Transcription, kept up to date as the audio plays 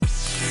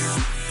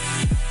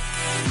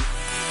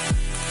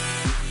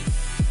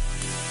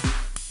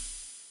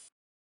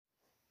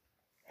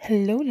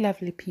Hello,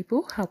 lovely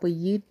people. How are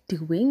you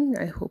doing?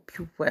 I hope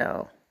you're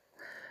well.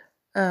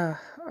 Uh,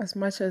 as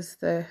much as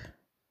the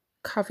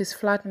curve is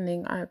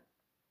flattening, I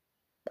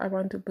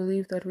want to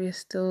believe that we are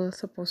still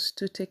supposed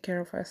to take care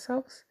of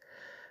ourselves.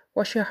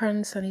 Wash your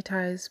hands,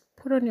 sanitize,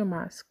 put on your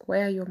mask,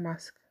 wear your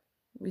mask,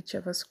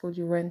 whichever school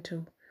you went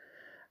to.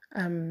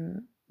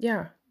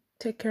 Yeah,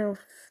 take care of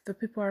the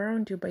people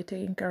around you by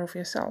taking care of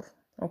yourself.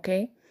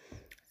 Okay.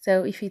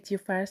 So, if it's your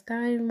first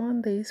time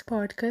on this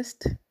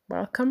podcast,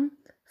 welcome.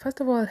 First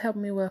of all, help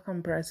me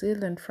welcome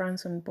Brazil and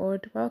France on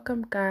board.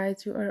 Welcome,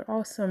 guys. You are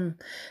awesome.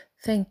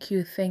 Thank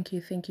you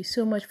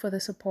so much for the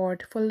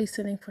support, for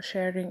listening, for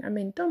sharing. I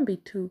mean, don't be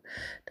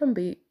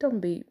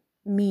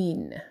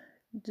mean.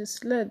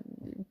 Just let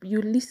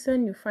you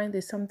listen, you find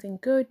there's something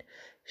good,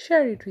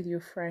 share it with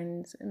your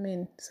friends. I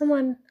mean,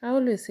 I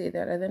always say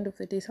that at the end of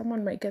the day,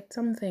 someone might get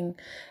something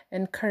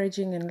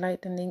encouraging,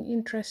 enlightening,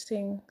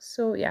 interesting.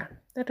 So yeah,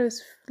 let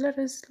us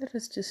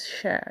just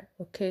share,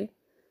 okay?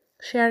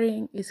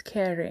 Sharing is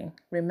caring,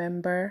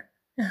 remember?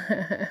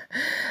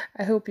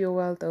 I hope you're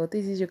well though.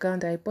 This is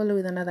Uganda Ebola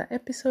with another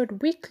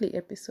weekly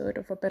episode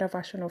of a better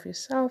version of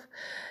yourself.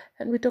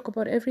 And we talk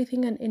about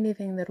everything and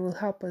anything that will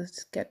help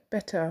us get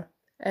better.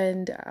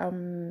 And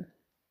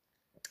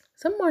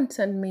someone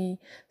sent me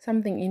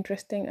something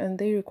interesting and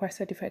they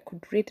requested if I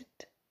could read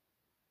it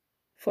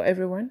for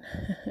everyone.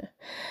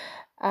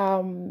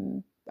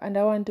 And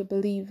I want to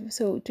believe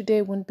so.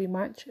 Today won't be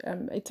much.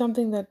 It's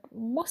something that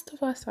most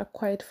of us are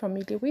quite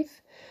familiar with.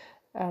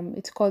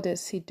 It's called a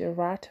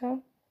siddharata,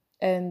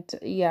 and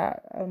yeah,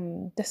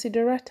 the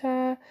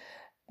siddharata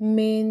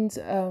means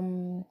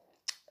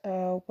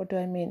what do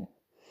I mean?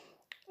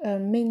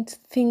 Means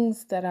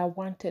things that are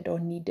wanted or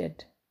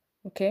needed.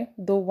 Okay,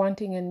 though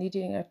wanting and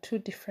needing are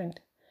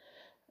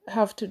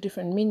have two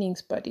different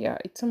meanings, but yeah,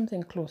 it's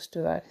something close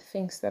to that.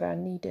 Things that are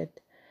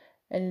needed,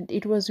 and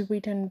it was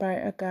written by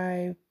a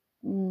guy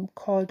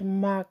called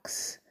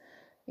Marx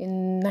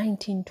in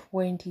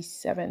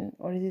 1927,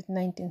 or is it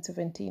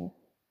 1917?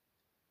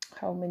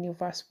 How many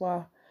of us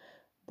were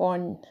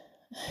born?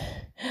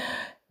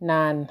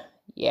 None,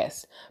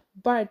 yes.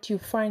 But you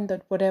find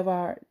that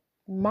whatever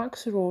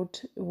Marx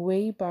wrote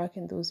way back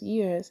in those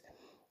years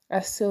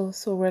are still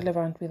so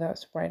relevant with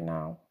us right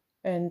now.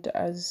 And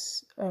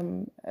as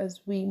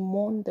we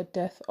mourn the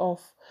death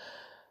of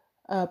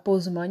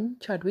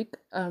Boseman Chadwick,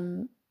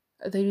 there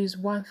is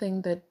one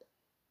thing that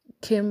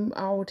came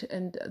out,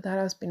 and that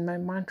has been my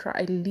mantra.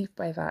 I live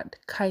by that: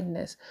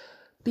 kindness.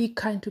 Be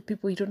kind to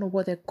people. You don't know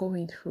what they're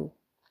going through.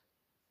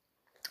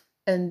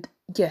 And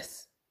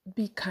yes,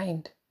 be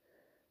kind.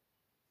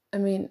 I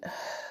mean,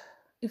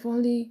 if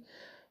only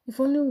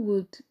we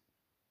would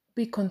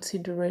be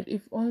considerate,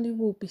 if only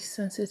we'll be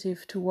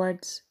sensitive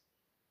towards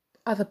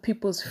other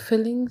people's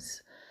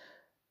feelings,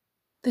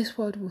 this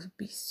world would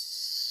be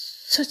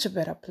such a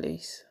better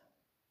place.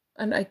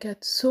 And I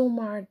get so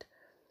mad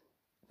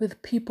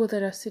with people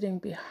that are sitting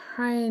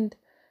behind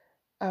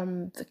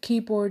the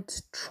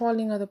keyboards,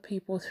 trolling other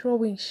people,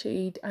 throwing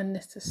shade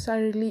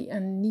unnecessarily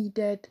and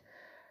needed.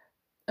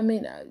 I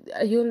mean,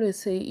 I always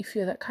say, if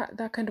you're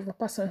that kind of a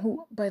person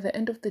who, by the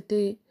end of the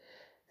day,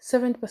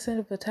 70%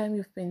 of the time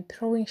you've been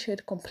throwing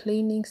shade,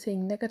 complaining,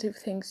 saying negative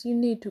things, you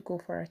need to go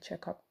for a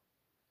checkup.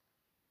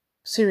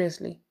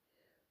 Seriously.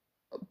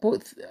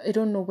 Both, I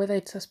don't know whether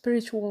it's a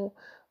spiritual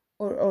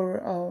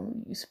or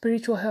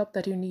spiritual help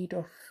that you need,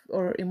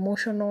 or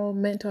emotional,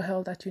 mental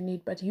health that you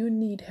need, but you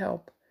need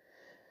help.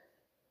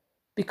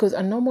 Because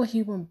a normal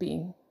human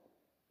being,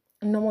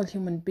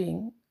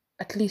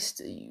 at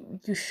least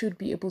you should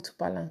be able to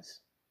balance.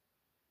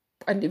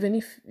 And even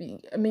if,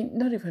 I mean,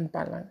 not even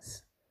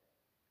balance,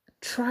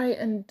 try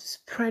and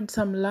spread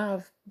some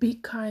love, be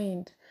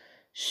kind,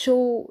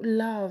 show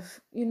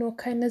love. You know,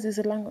 kindness is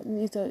a language,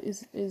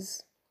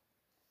 is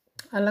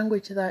a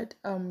language that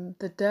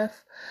the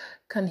deaf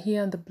can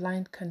hear and the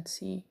blind can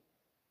see.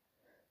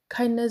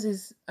 Kindness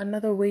is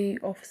another way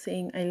of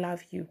saying I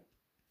love you.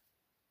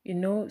 You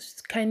know,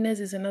 kindness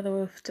is another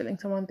way of telling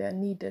someone they are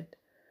needed.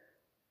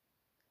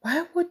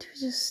 Why would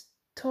you just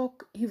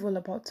talk evil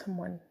about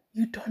someone?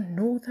 You don't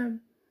know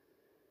them.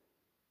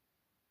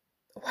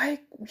 Why?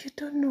 You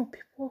don't know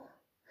people?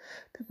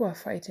 People are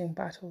fighting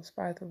battles,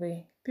 by the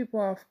way.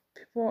 People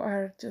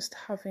are just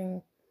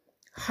having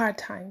hard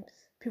times.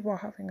 People are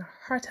having a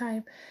hard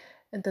time,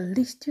 and the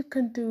least you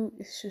can do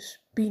is just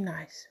be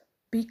nice,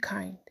 be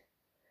kind.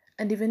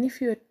 And even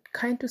if you're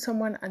kind to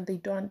someone and they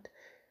don't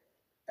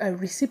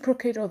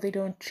reciprocate, or they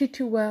don't treat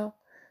you well,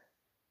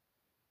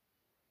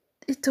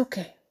 it's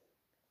okay.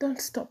 Don't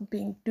stop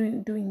being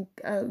doing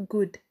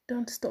good.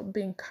 Don't stop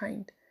being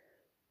kind,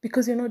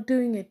 because you're not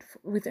doing it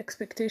with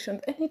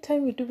expectations.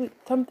 Anytime you do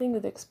something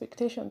with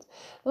expectations,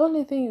 the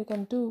only thing you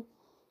can do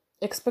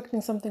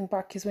expecting something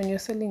back is when you're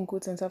selling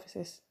goods and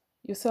services.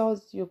 You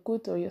sell your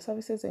goods or your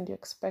services, and you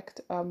expect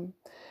to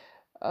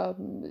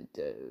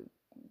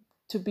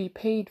be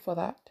paid for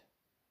that.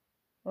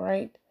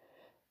 Right?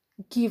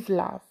 Give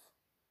love.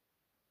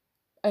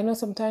 I know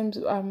sometimes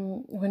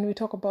when we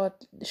talk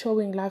about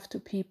showing love to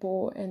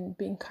people and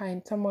being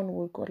kind, someone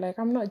will go like,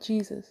 I'm not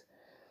Jesus.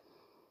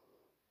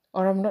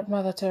 Or I'm not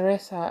Mother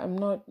Teresa. I'm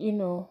not,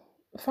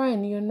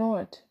 fine, you're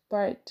not.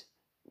 But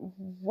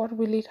what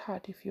will it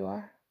hurt if you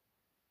are?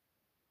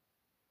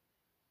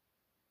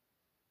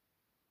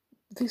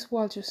 This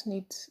world just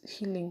needs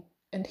healing,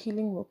 and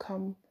healing will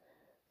come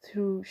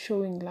through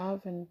showing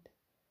love and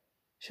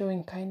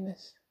showing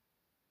kindness.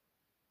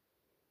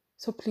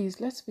 So please,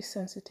 let's be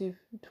sensitive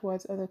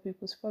towards other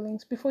people's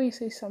feelings. Before you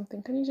say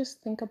something, can you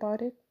just think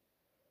about it?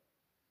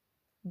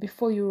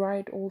 Before you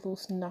write all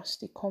those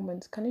nasty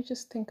comments, can you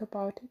just think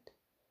about it?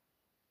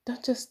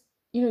 Don't just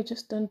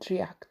don't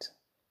react.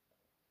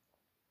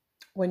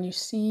 When you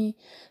see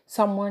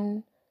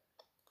someone,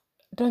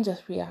 don't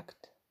just react.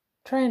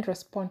 Try and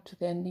respond to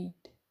their need,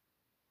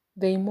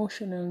 their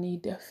emotional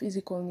need, their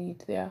physical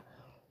need,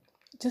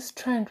 just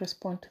try and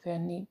respond to their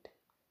need.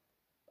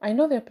 I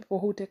know there are people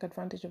who take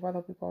advantage of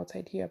other people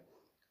outside here.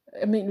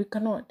 I mean, we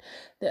cannot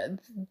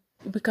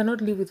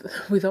live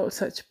without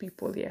such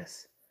people,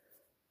 yes.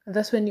 And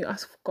that's when you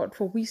ask God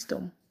for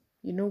wisdom,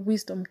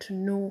 wisdom to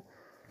know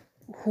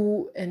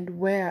who and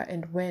where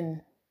and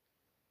when,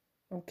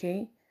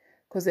 okay?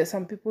 Because there's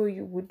some people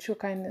you would show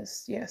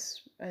kindness,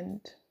 yes,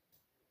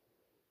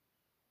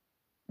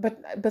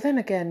 but then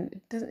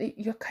again,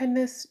 your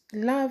kindness,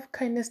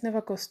 kindness never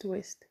goes to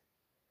waste.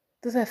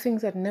 Those are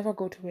things that never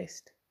go to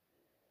waste.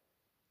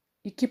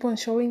 You keep on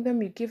showing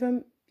them, you give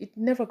them, it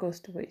never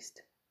goes to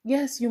waste.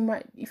 Yes, you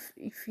might, if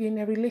you're in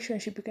a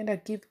relationship, you kind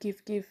of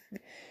give.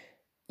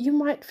 You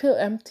might feel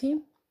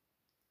empty,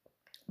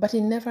 but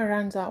it never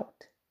runs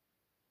out.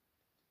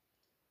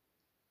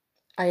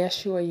 I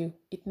assure you,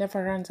 it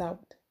never runs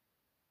out.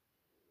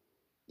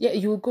 Yeah,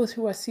 you will go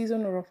through a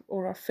season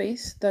or a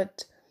phase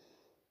that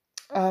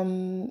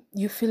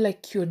you feel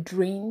like you're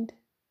drained,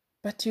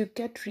 but you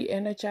get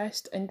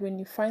re-energized, and when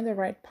you find the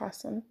right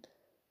person,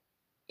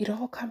 it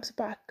all comes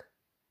back.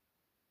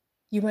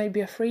 You might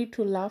be afraid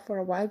to laugh for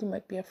a while, you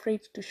might be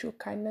afraid to show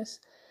kindness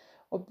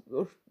or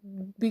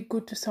be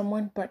good to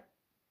someone, but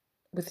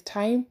with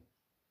time,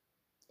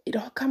 it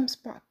all comes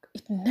back.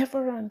 It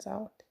never runs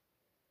out.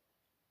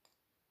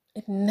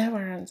 It never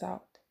runs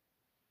out.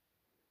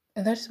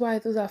 And that is why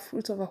those are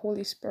fruits of the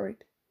Holy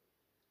Spirit.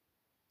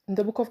 In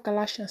the book of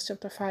Galatians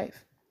chapter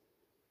 5.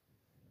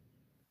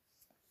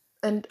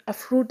 And a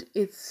fruit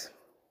is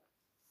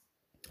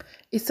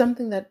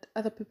something that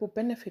other people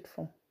benefit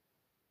from.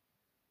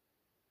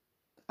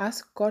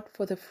 Ask God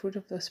for the fruit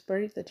of the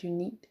Spirit that you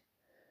need.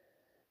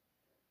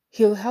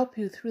 He'll help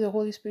you through the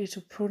Holy Spirit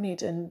to prune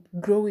it and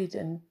grow it,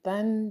 and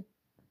then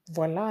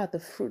voila, the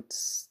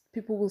fruits.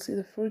 People will see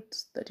the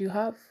fruits that you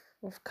have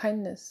of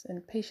kindness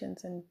and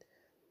patience and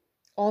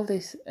all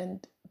this,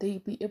 and they'll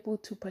be able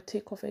to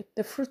partake of it.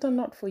 The fruits are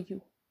not for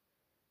you.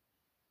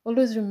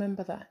 Always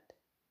remember that.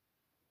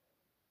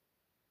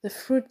 The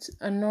fruits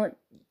are not.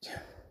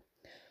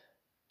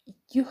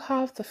 You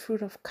have the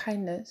fruit of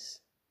kindness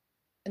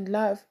and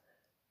love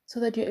so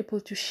that you're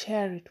able to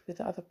share it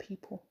with other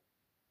people.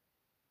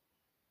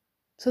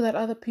 So that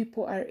other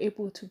people are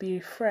able to be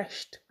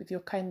refreshed with your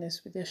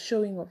kindness, with your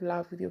showing of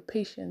love, with your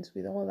patience,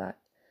 with all that.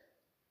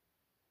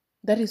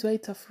 That is why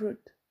it's a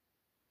fruit.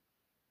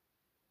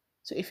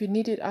 So if you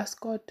need it, ask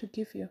God to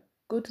give you.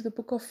 Go to the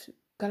book of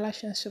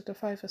Galatians chapter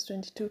 5 verse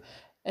 22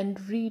 and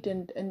read,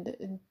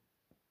 and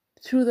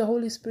through the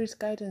Holy Spirit's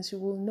guidance, you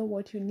will know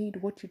what you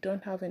need, what you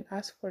don't have, and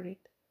ask for it.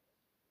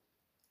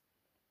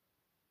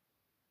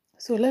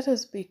 So let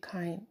us be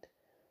kind.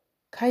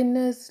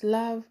 Kindness,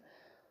 love,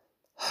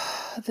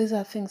 these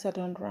are things that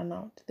don't run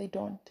out. They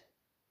don't.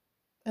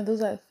 And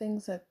those are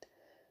things that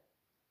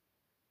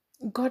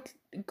God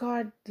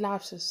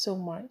loves us so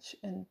much.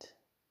 And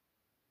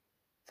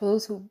for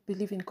those who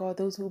believe in God,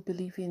 those who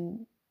believe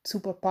in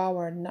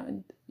superpower,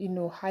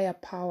 higher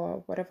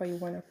power, whatever you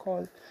want to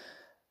call,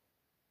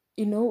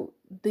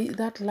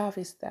 that love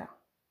is there.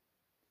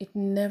 It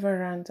never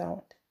runs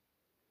out.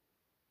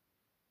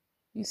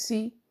 You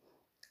see,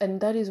 and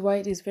that is why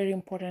it is very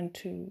important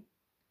to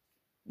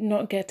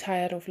not get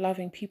tired of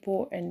loving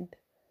people and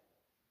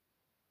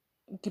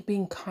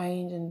being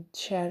kind and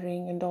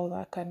sharing and all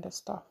that kind of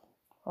stuff.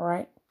 All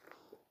right.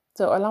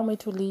 So allow me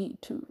to lead.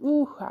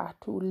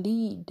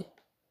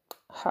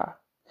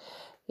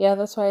 Yeah,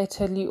 that's why I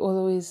tell you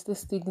always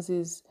these things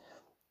is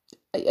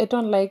I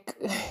don't like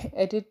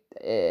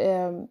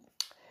editing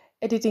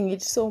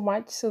it so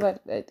much so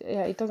that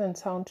it doesn't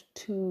sound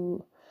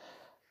too,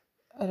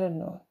 I don't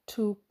know,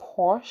 too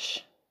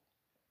posh.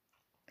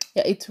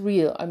 Yeah, it's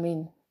real. I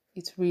mean,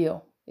 it's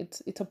real.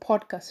 It's a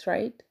podcast,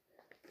 right?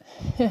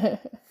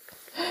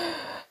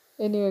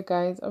 Anyway,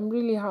 guys, I'm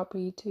really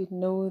happy to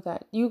know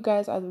that you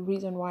guys are the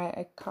reason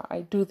why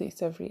I do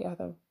this every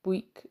other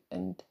week,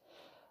 and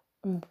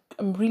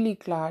I'm really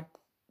glad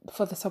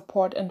for the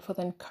support and for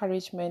the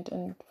encouragement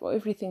and for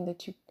everything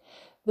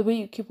the way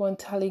you keep on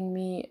telling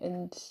me,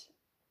 and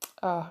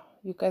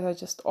you guys are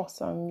just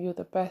awesome. You're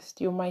the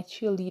best. You're my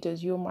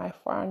cheerleaders. You're my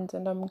fans,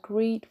 and I'm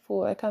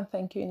grateful. I can't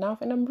thank you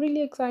enough, and I'm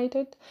really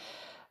excited.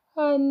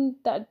 And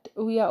that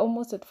we are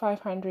almost at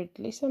 500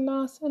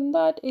 listeners, and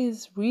that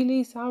is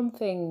really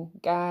something,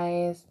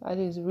 guys. That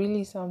is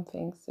really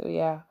something. So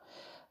yeah,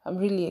 I'm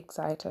really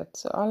excited.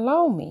 So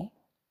allow me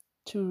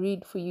to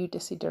read for you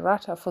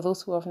Desiderata. For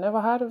those who have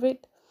never heard of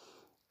it,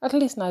 at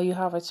least now you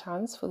have a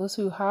chance. For those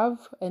who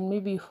have, and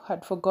maybe you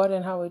had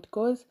forgotten how it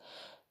goes,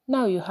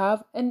 now you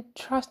have. And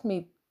trust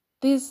me,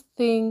 this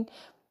thing,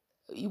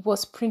 it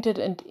was printed,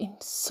 and in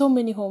so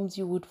many homes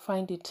you would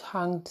find it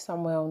hanged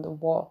somewhere on the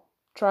wall.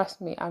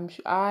 Trust me,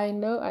 I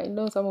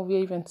know some of you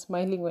are even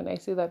smiling when I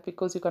say that,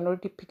 because you can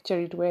already picture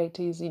it where it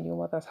is in your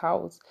mother's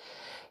house,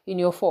 in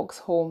your folks'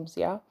 homes.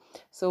 Yeah,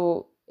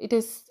 so it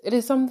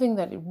is something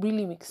that it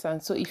really makes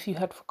sense. So if you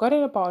had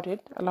forgotten about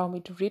it, allow me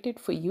to read it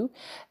for you.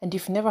 And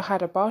if you've never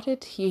heard about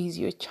it, here is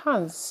your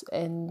chance.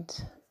 And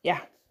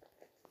yeah.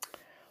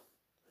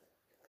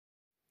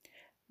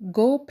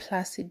 Go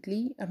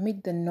placidly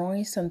amid the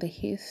noise and the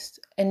haste,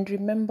 and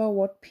remember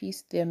what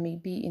peace there may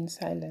be in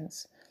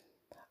silence.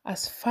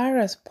 As far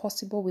as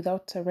possible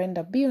without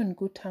surrender, be on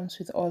good terms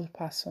with all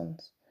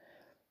persons.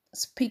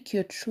 Speak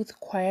your truth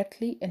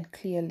quietly and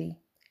clearly,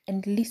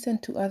 and listen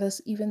to others,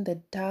 even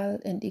the dull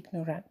and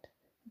ignorant.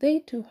 They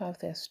too have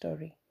their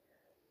story.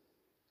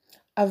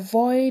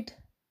 Avoid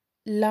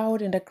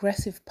loud and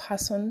aggressive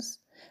persons,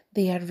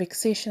 they are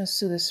vexations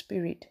to the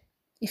spirit.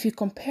 If you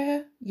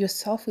compare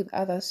yourself with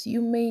others,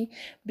 you may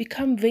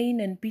become vain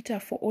and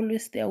bitter, for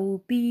always there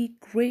will be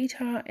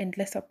greater and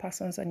lesser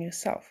persons than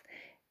yourself.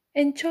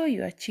 Enjoy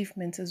your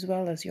achievements as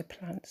well as your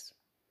plans.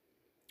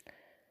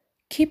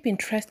 Keep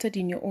interested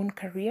in your own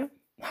career,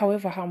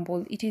 however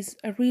humble. It is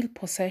a real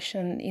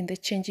possession in the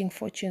changing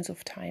fortunes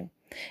of time.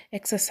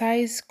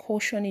 Exercise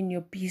caution in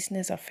your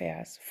business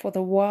affairs, for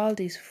the world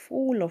is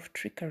full of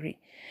trickery.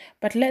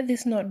 But let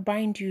this not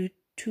bind you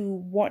to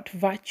what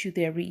virtue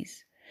there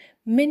is.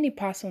 Many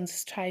persons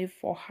strive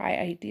for high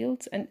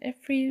ideals, and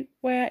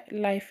everywhere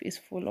life is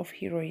full of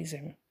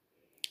heroism.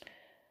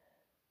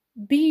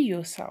 Be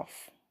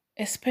yourself.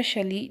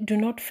 Especially, do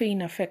not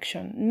feign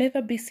affection,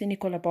 neither be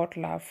cynical about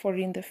love, for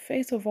in the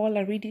face of all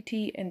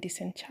aridity and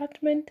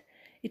disenchantment,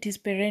 it is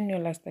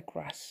perennial as the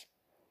grass.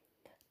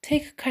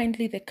 Take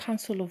kindly the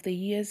counsel of the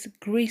years,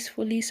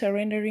 gracefully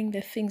surrendering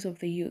the things of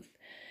the youth.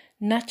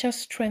 Nurture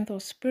strength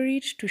of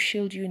spirit to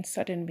shield you in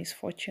sudden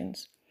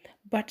misfortunes.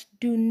 But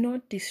do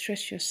not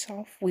distress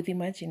yourself with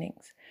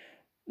imaginings.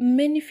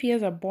 Many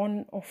fears are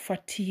born of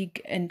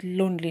fatigue and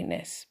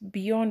loneliness,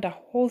 beyond a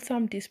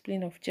wholesome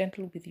discipline of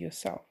gentle with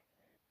yourself.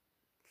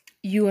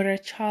 You are a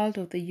child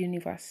of the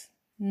universe,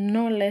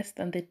 no less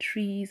than the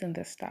trees and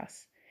the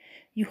stars.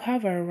 You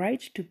have a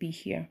right to be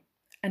here,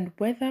 and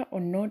whether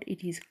or not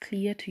it is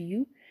clear to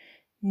you,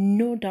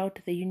 no doubt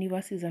the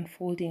universe is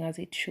unfolding as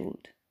it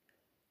should.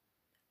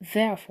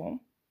 Therefore,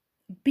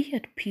 be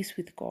at peace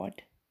with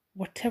God,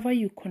 whatever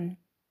you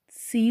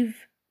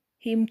conceive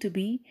Him to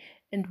be,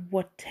 and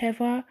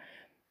whatever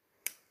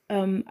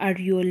are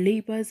your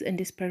labors and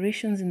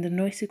aspirations in the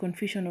noisy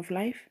confusion of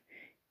life,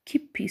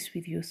 keep peace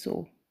with your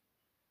soul.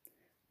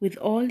 With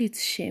all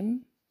its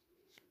shame,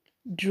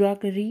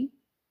 drudgery,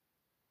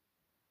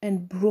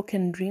 and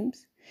broken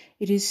dreams,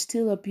 it is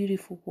still a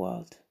beautiful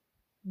world.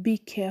 Be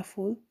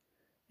careful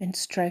and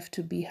strive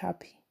to be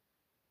happy.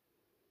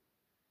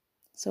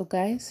 So,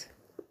 guys,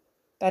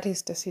 that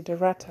is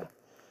Desiderata.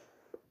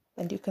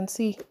 And you can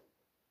see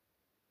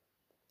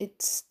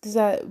these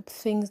are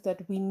things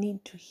that we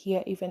need to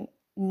hear even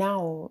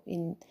now,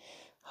 in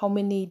how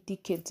many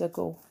decades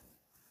ago.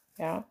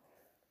 Yeah.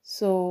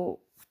 So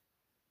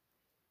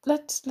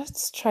let's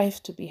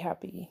strive to be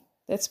happy.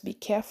 Let's be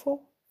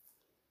careful,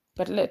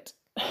 but let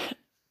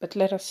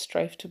us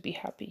strive to be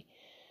happy.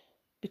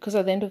 Because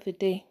at the end of the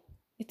day,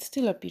 it's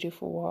still a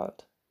beautiful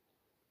world.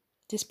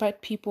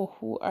 Despite people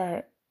who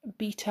are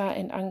bitter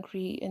and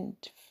angry and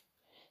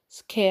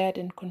scared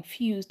and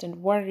confused and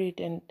worried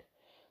and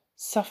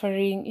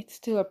suffering, it's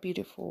still a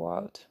beautiful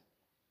world.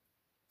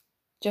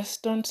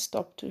 Just don't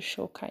stop to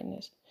show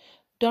kindness.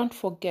 Don't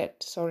forget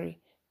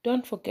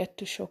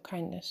to show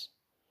kindness.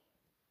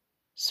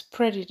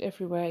 Spread it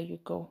everywhere you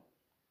go.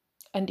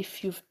 And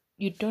if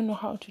you don't know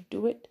how to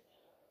do it,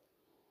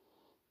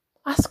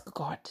 ask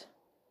God.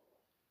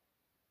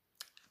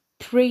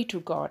 Pray to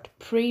God.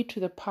 Pray to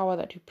the power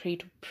that you pray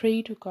to.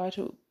 Pray to God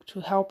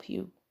to help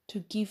you, to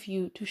give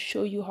you, to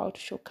show you how to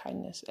show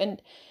kindness.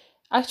 And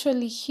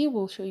actually, He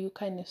will show you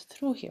kindness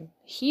through Him.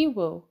 He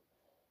will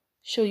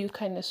show you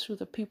kindness through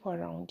the people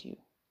around you.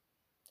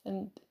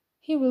 And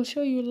He will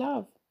show you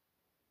love.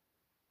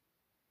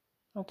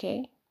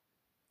 Okay?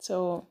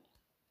 So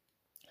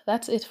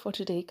that's it for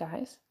today,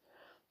 guys.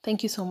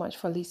 Thank you so much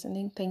for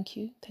listening. Thank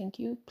you. Thank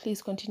you.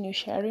 Please continue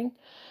sharing.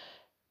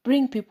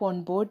 Bring people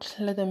on board.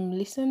 Let them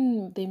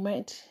listen. They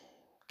might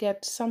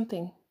get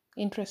something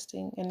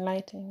interesting,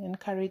 enlightening,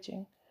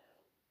 encouraging.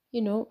 A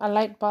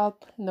light bulb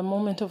in the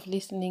moment of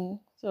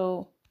listening.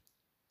 So,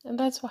 and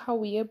that's how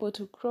we're able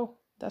to grow.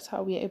 That's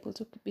how we're able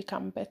to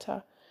become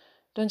better.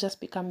 Don't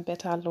just become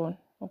better alone.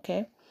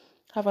 Okay?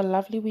 Have a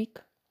lovely week.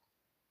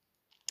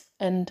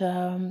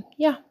 And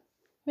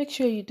make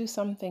sure you do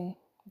something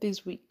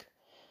this week.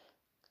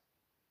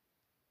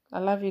 I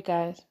love you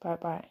guys. Bye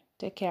bye.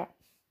 Take care.